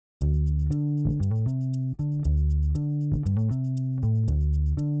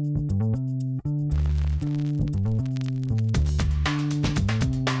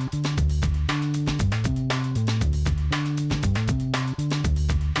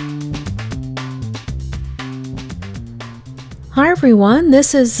Hi everyone,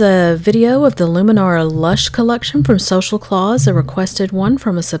 this is a video of the Luminaura Lush Collection from Social Claws, a requested one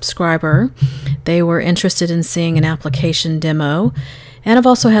from a subscriber. They were interested in seeing an application demo, and I've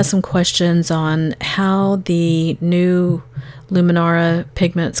also had some questions on how the new Luminaura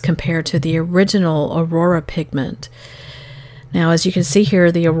pigments compare to the original Aurora pigment. Now, as you can see here,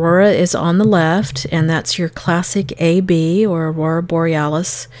 the Aurora is on the left, and that's your classic AB or Aurora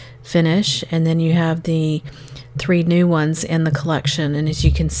Borealis finish, and then you have the three new ones in the collection, and as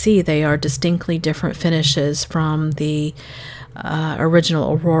you can see, they are distinctly different finishes from the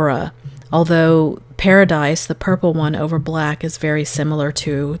original Aurora, although Paradise, the purple one over black, is very similar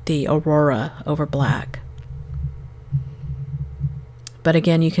to the Aurora over black. But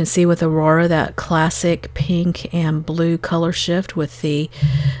again, you can see with Aurora that classic pink and blue color shift with the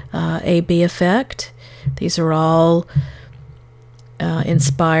AB effect. These are all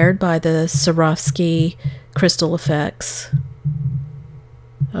inspired by the Swarovski crystal effects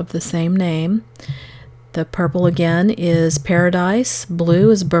of the same name. The purple again is Paradise, blue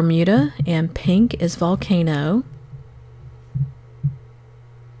is Bermuda, and pink is Volcano.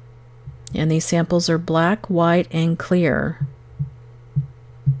 And these samples are black, white, and clear.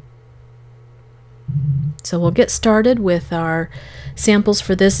 So we'll get started with our samples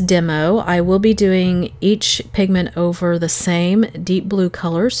for this demo. I will be doing each pigment over the same deep blue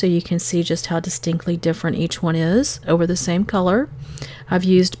color so you can see just how distinctly different each one is over the same color. I've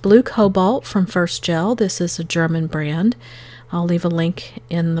used Blue Cobalt from First Gel. This is a German brand. I'll leave a link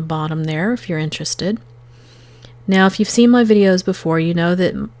in the bottom there if you're interested. Now, if you've seen my videos before, you know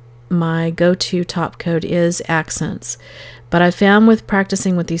that my go-to top coat is Accents. But I found with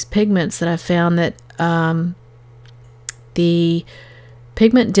practicing with these pigments that I found that the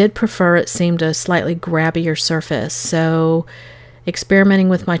pigment did prefer, it seemed, a slightly grabbier surface. So experimenting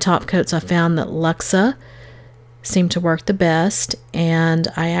with my top coats, I found that Luxa seemed to work the best, and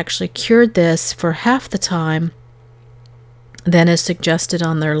I actually cured this for half the time than is suggested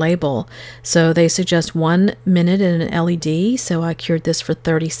on their label. So they suggest 1 minute in an LED, so I cured this for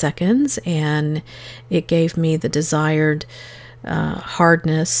 30 seconds, and it gave me the desired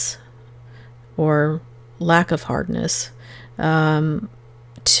hardness or lack of hardness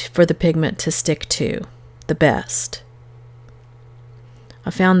for the pigment to stick to the best.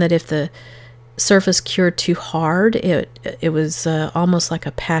 I found that if the surface cured too hard, it was almost like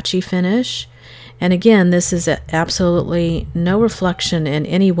a patchy finish. And again, this is absolutely no reflection in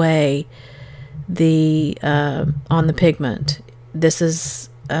any way on the pigment. This is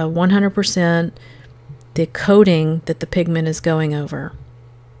 100% the coating that the pigment is going over.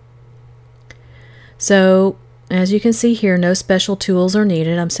 So as you can see here, no special tools are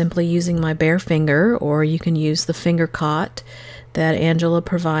needed. I'm simply using my bare finger, or you can use the finger cot that Angela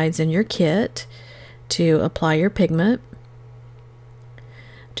provides in your kit to apply your pigment.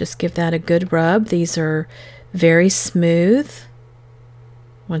 Just give that a good rub. These are very smooth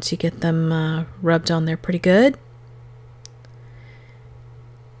once you get them rubbed on there pretty good.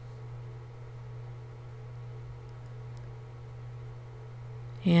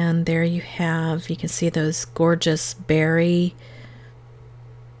 And there you can see those gorgeous berry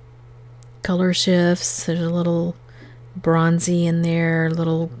color shifts. There's a little bronzy in there, a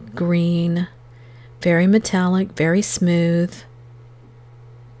little green, very metallic, very smooth.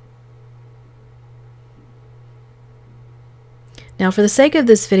 Now, for the sake of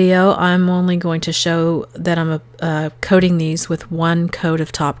this video, I'm only going to show that I'm coating these with one coat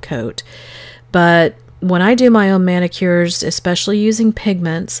of top coat. But when I do my own manicures, especially using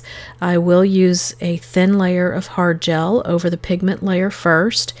pigments, I will use a thin layer of hard gel over the pigment layer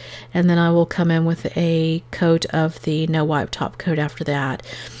first, and then I will come in with a coat of the no wipe top coat after that.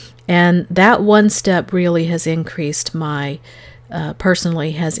 And that one step really has increased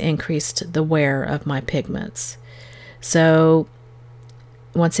personally has increased the wear of my pigments. So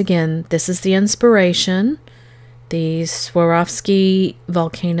once again, this is the inspiration, the Swarovski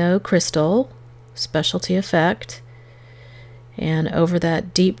Volcano Crystal Specialty Effect, and over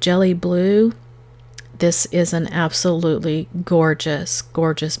that deep jelly blue, this is an absolutely gorgeous,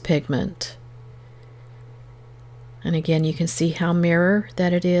 gorgeous pigment. And again, you can see how mirror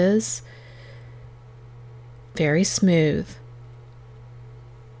that it is. Very smooth.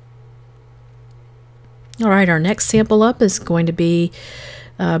 All right, our next sample up is going to be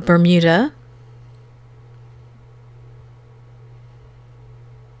Bermuda.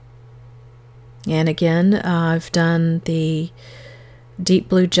 And again, I've done the deep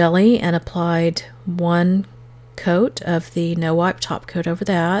blue jelly and applied one coat of the no wipe top coat over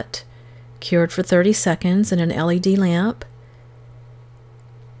that, cured for 30 seconds in an LED lamp.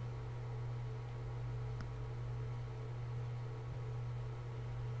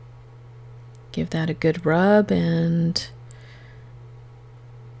 Give that a good rub and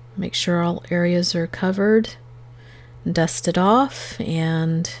make sure all areas are covered. Dust it off,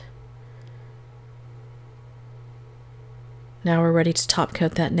 and now we're ready to top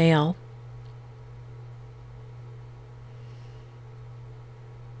coat that nail.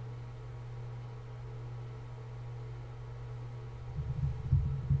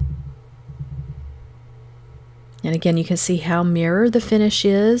 And again, you can see how mirror the finish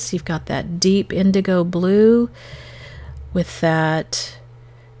is. You've got that deep indigo blue with that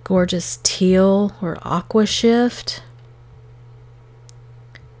gorgeous teal or aqua shift.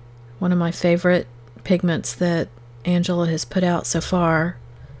 One of my favorite pigments that Angela has put out so far.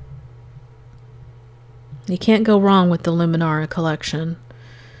 You can't go wrong with the Luminaura collection.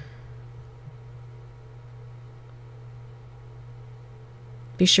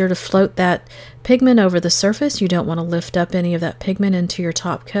 Be sure to float that pigment over the surface. You don't want to lift up any of that pigment into your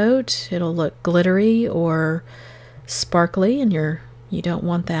top coat. It'll look glittery or sparkly, and you don't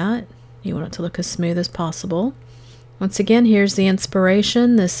want that. You want it to look as smooth as possible. Once again, here's the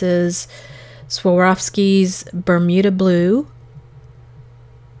inspiration. This is Swarovski's Bermuda Blue.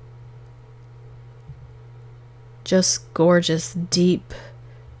 Just gorgeous, deep,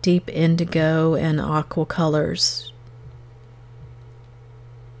 deep indigo and aqua colors.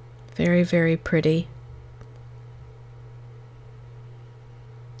 Very, very pretty.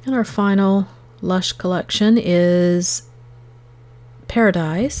 And our final Lush collection is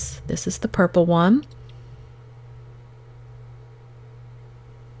Paradise. This is the purple one.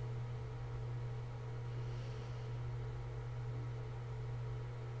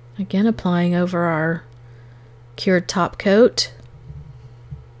 Again, applying over our cured top coat.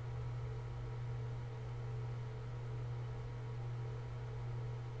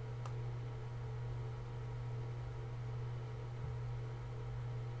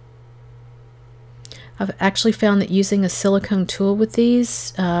 I've actually found that using a silicone tool with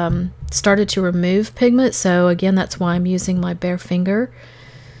these started to remove pigment, so again, that's why I'm using my bare finger.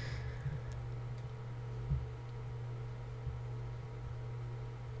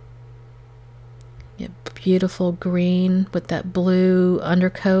 Get beautiful green with that blue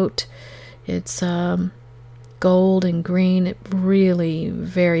undercoat. It's gold and green. It really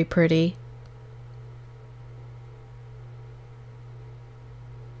very pretty.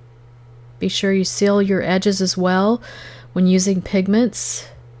 Be sure you seal your edges as well when using pigments.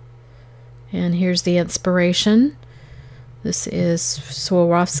 And here's the inspiration. This is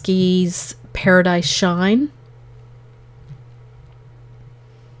Swarovski's Paradise Shine.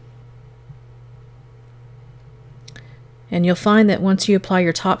 And you'll find that once you apply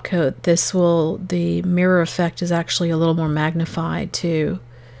your top coat, the mirror effect is actually a little more magnified too.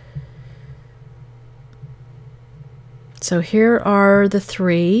 So here are the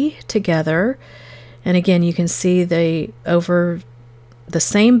three together, and again you can see over the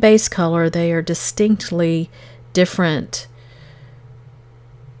same base color, they are distinctly different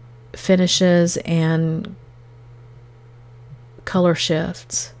finishes and color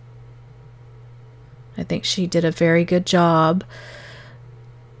shifts. I think she did a very good job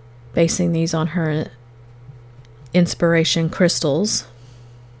basing these on her inspiration crystals.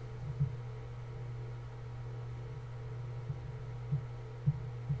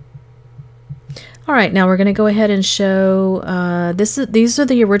 Alright, now we're going to go ahead and show, these are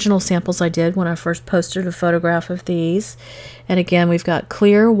the original samples I did when I first posted a photograph of these. And again, we've got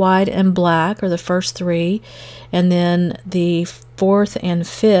clear, white, and black are the first three. And then the fourth and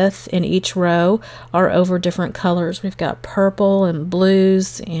fifth in each row are over different colors. We've got purple and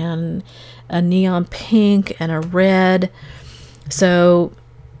blues and a neon pink and a red. So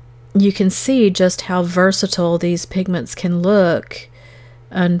you can see just how versatile these pigments can look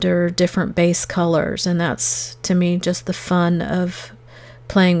under different base colors, and that's to me just the fun of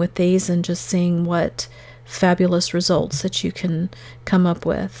playing with these and just seeing what fabulous results that you can come up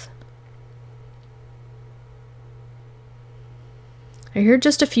with. Here are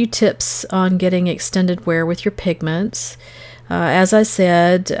just a few tips on getting extended wear with your pigments. As I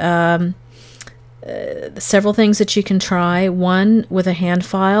said, several things that you can try. One, with a hand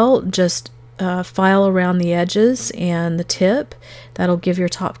file, just file around the edges and the tip. That'll give your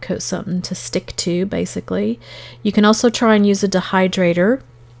top coat something to stick to, basically. You can also try and use a dehydrator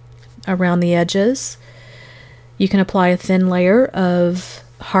around the edges. You can apply a thin layer of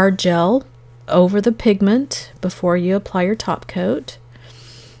hard gel over the pigment before you apply your top coat.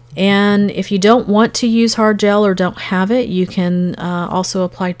 And if you don't want to use hard gel or don't have it, you can also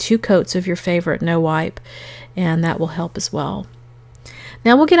apply 2 coats of your favorite no wipe, and that will help as well.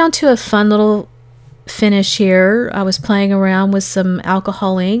 Now we'll get on to a fun little finish here, I was playing around with some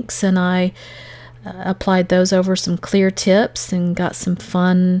alcohol inks, and I applied those over some clear tips and got some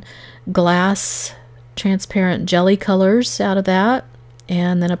fun glass transparent jelly colors out of that,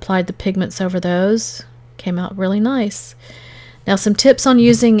 and then applied the pigments over those. Came out really nice. Now, some tips on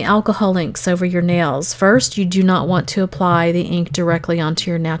using alcohol inks over your nails. First, you do not want to apply the ink directly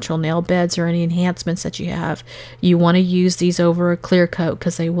onto your natural nail beds or any enhancements that you have. You want to use these over a clear coat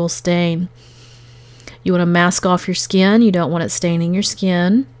because they will stain. You want to mask off your skin. You don't want it staining your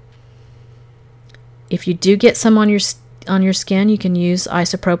skin. If you do get some on your skin, you can use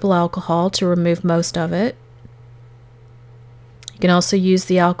isopropyl alcohol to remove most of it. You can also use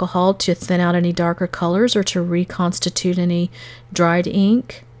the alcohol to thin out any darker colors or to reconstitute any dried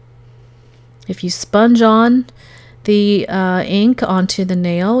ink. If you sponge on the ink onto the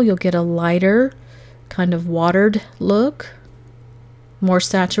nail, you'll get a lighter, kind of watered look, more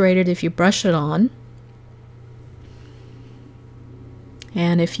saturated if you brush it on.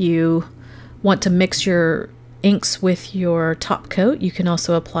 And if you want to mix your inks with your top coat, you can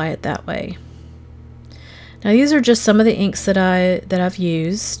also apply it that way. Now, these are just some of the inks that I've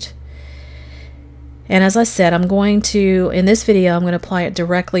used. And as I said, I'm going to, in this video, I'm going to apply it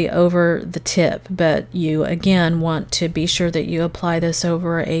directly over the tip, but you again want to be sure that you apply this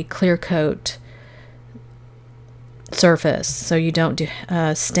over a clear coat surface so you don't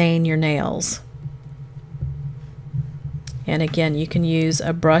stain your nails. And again, you can use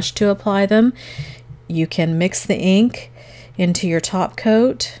a brush to apply them. You can mix the ink into your top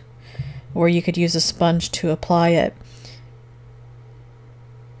coat, or you could use a sponge to apply it.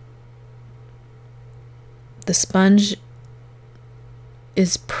 The sponge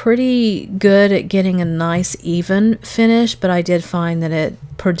is pretty good at getting a nice even finish, but I did find that it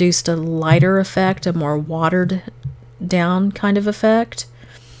produced a lighter effect, a more watered down kind of effect.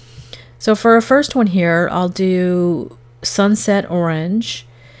 So for our first one here, I'll do Sunset Orange.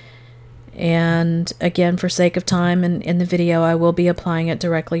 And again, for sake of time in the video, I will be applying it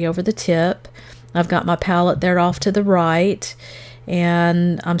directly over the tip. I've got my palette there off to the right,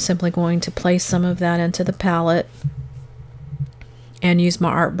 and I'm simply going to place some of that into the palette and use my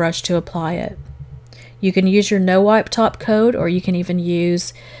art brush to apply it. You can use your no wipe top coat, or you can even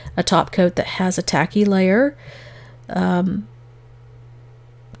use a top coat that has a tacky layer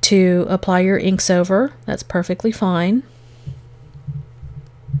to apply your inks over. That's perfectly fine.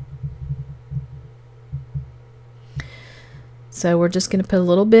 So we're just going to put a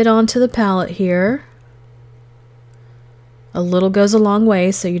little bit onto the palette here. A little goes a long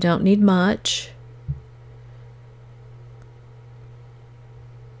way, so you don't need much.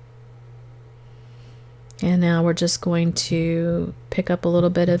 And now we're just going to pick up a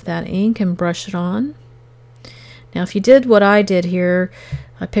little bit of that ink and brush it on. Now, if you did what I did here,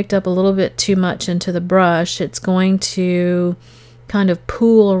 I picked up a little bit too much into the brush, it's going to kind of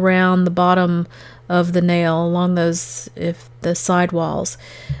pool around the bottom of the nail along the side walls.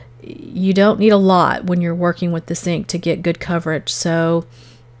 You don't need a lot when you're working with this ink to get good coverage, so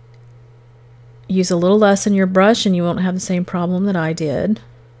use a little less in your brush and you won't have the same problem that I did.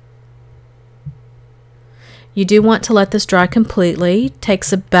 You do want to let this dry completely. It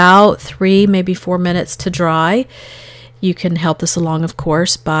takes about 3, maybe 4 minutes to dry. You can help this along, of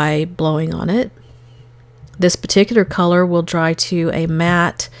course, by blowing on it. This particular color will dry to a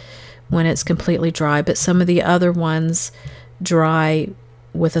matte when it's completely dry, but some of the other ones dry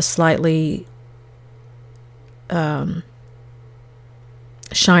with a slightly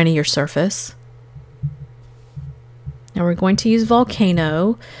shinier surface. Now we're going to use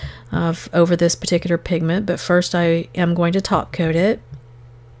Volcano over this particular pigment, but first I am going to top coat it.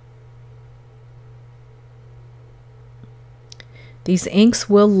 These inks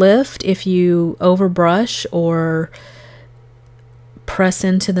will lift if you overbrush or press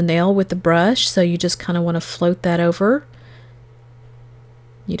into the nail with the brush, so you just kind of want to float that over.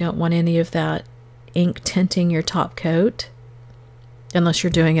 You don't want any of that ink tinting your top coat unless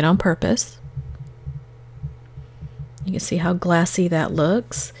you're doing it on purpose. You can see how glassy that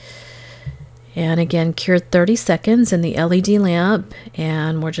looks. And again, cured 30 seconds in the LED lamp,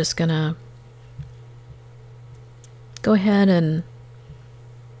 and we're just gonna go ahead and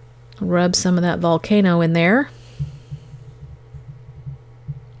rub some of that Volcano in there.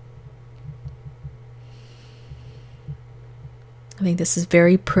 I think this is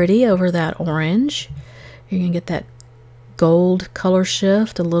very pretty over that orange. You're going to get that gold color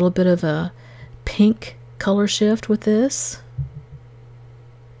shift, a little bit of a pink color shift with this.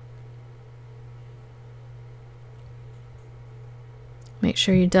 Make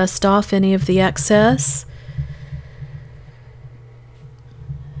sure you dust off any of the excess.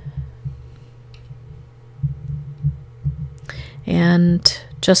 And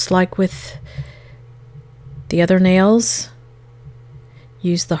just like with the other nails,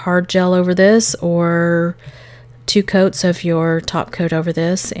 use the hard gel over this or 2 coats of your top coat over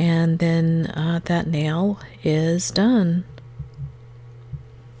this, and then that nail is done.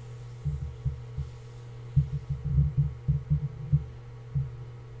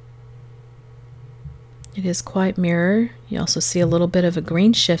 It is quite mirror. You also see a little bit of a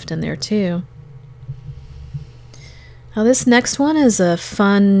green shift in there too. Now this next one is a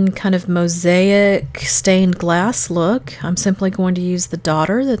fun kind of mosaic stained glass look. I'm simply going to use the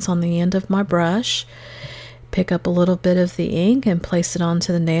daughter that's on the end of my brush, pick up a little bit of the ink and place it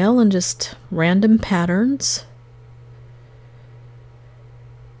onto the nail in just random patterns.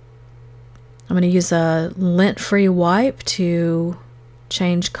 I'm going to use a lint-free wipe to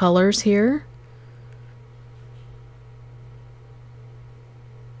change colors here.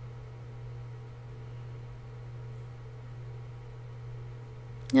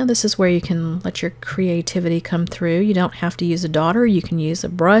 Now this is where you can let your creativity come through. You don't have to use a daughter. You can use a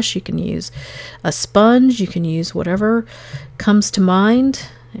brush, you can use a sponge, you can use whatever comes to mind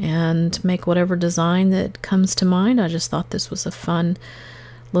and make whatever design that comes to mind. I just thought this was a fun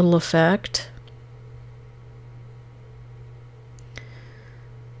little effect.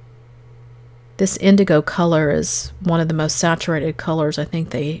 This indigo color is one of the most saturated colors I think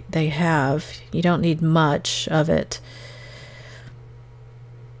they have. You don't need much of it.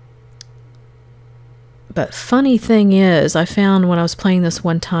 But funny thing is, I found when I was playing this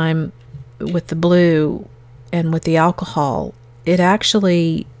one time with the blue and with the alcohol, it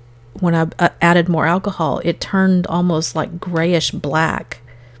actually, when I added more alcohol, it turned almost like grayish black.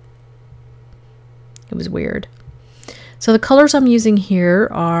 It was weird. So the colors I'm using here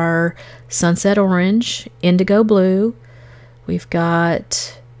are Sunset Orange, Indigo Blue, we've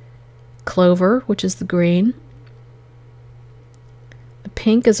got Clover, which is the green, the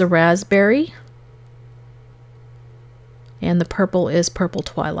pink is a Raspberry, and the purple is Purple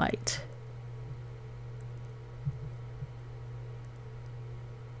Twilight.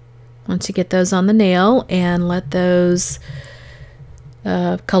 Once you get those on the nail and let those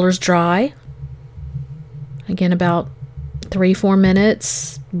colors dry, again about 3-4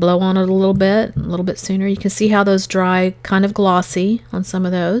 minutes, blow on it a little bit sooner. You can see how those dry kind of glossy on some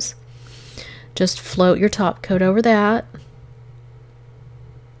of those. Just float your top coat over that.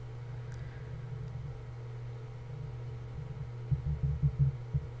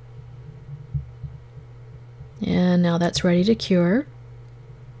 And now that's ready to cure.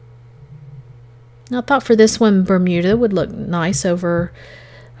 Now I thought for this one Bermuda would look nice over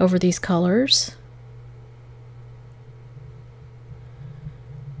these colors.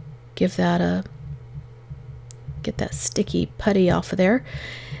 Give that get that sticky putty off of there.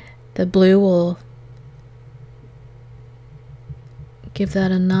 The blue will give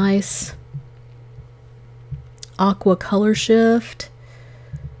that a nice aqua color shift.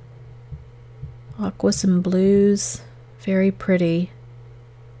 Aquas and blues, very pretty,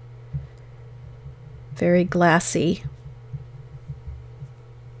 very glassy.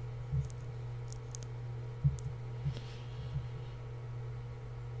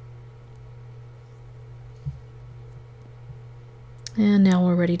 And now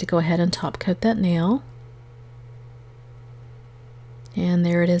we're ready to go ahead and top coat that nail. And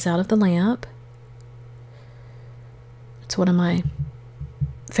there it is out of the lamp. It's one of my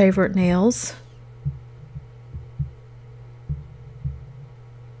favorite nails.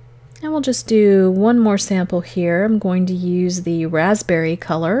 And we'll just do one more sample here. I'm going to use the raspberry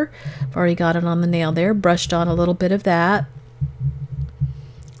color. I've already got it on the nail there. Brushed on a little bit of that.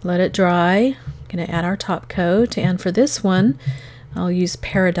 Let it dry. I'm going to add our top coat. And for this one, I'll use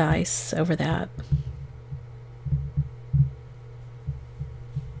Paradise over that.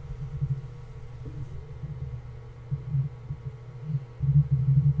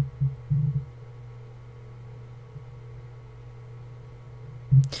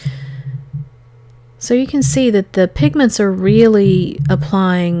 So you can see that the pigments are really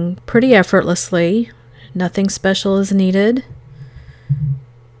applying pretty effortlessly. Nothing special is needed.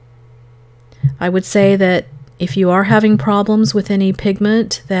 I would say that if you are having problems with any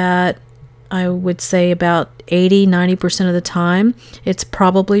pigment, that I would say about 80–90% of the time, it's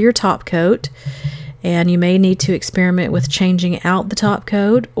probably your top coat. And you may need to experiment with changing out the top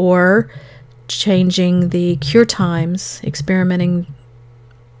coat or changing the cure times, experimenting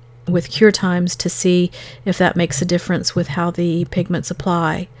with cure times to see if that makes a difference with how the pigments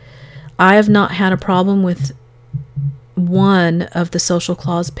apply. I have not had a problem with one of the Social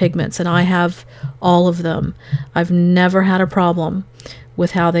Claws pigments, and I have all of them. I've never had a problem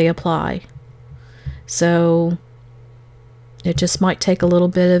with how they apply. So It just might take a little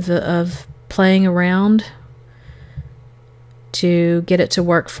bit of playing around to get it to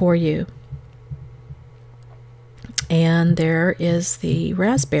work for you. And there is the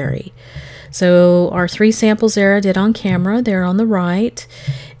raspberry. So our 3 samples there I did on camera. They're on the right,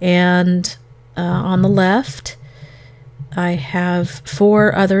 and on the left I have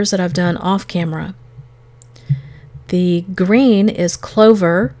 4 others that I've done off camera. The green is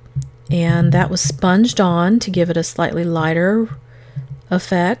clover, and that was sponged on to give it a slightly lighter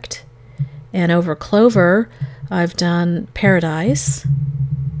effect. And over clover I've done paradise.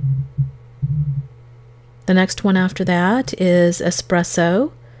 The next one after that is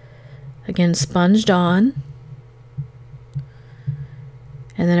espresso, again sponged on.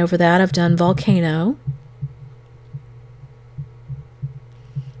 And then over that I've done volcano.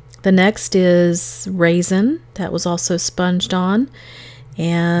 The next is raisin, that was also sponged on,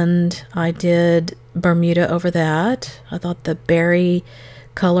 and I did Bermuda over that. I thought the berry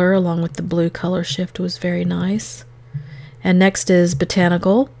color along with the blue color shift was very nice. And next is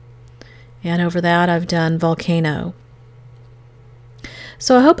botanical, and over that I've done volcano.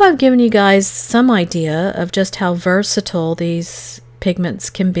 So I hope I've given you guys some idea of just how versatile these pigments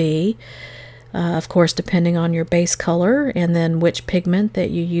can be. Of course, depending on your base color and then which pigment that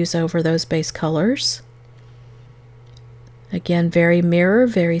you use over those base colors. Again, very mirror,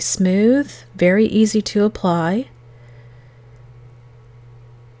 very smooth, very easy to apply.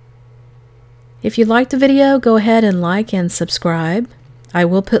 If you liked the video, go ahead and like and subscribe. I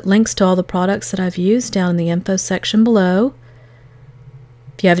will put links to all the products that I've used down in the info section below.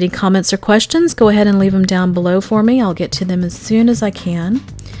 If you have any comments or questions, go ahead and leave them down below for me. I'll get to them as soon as I can.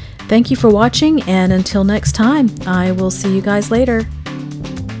 Thank you for watching, and until next time, I will see you guys later.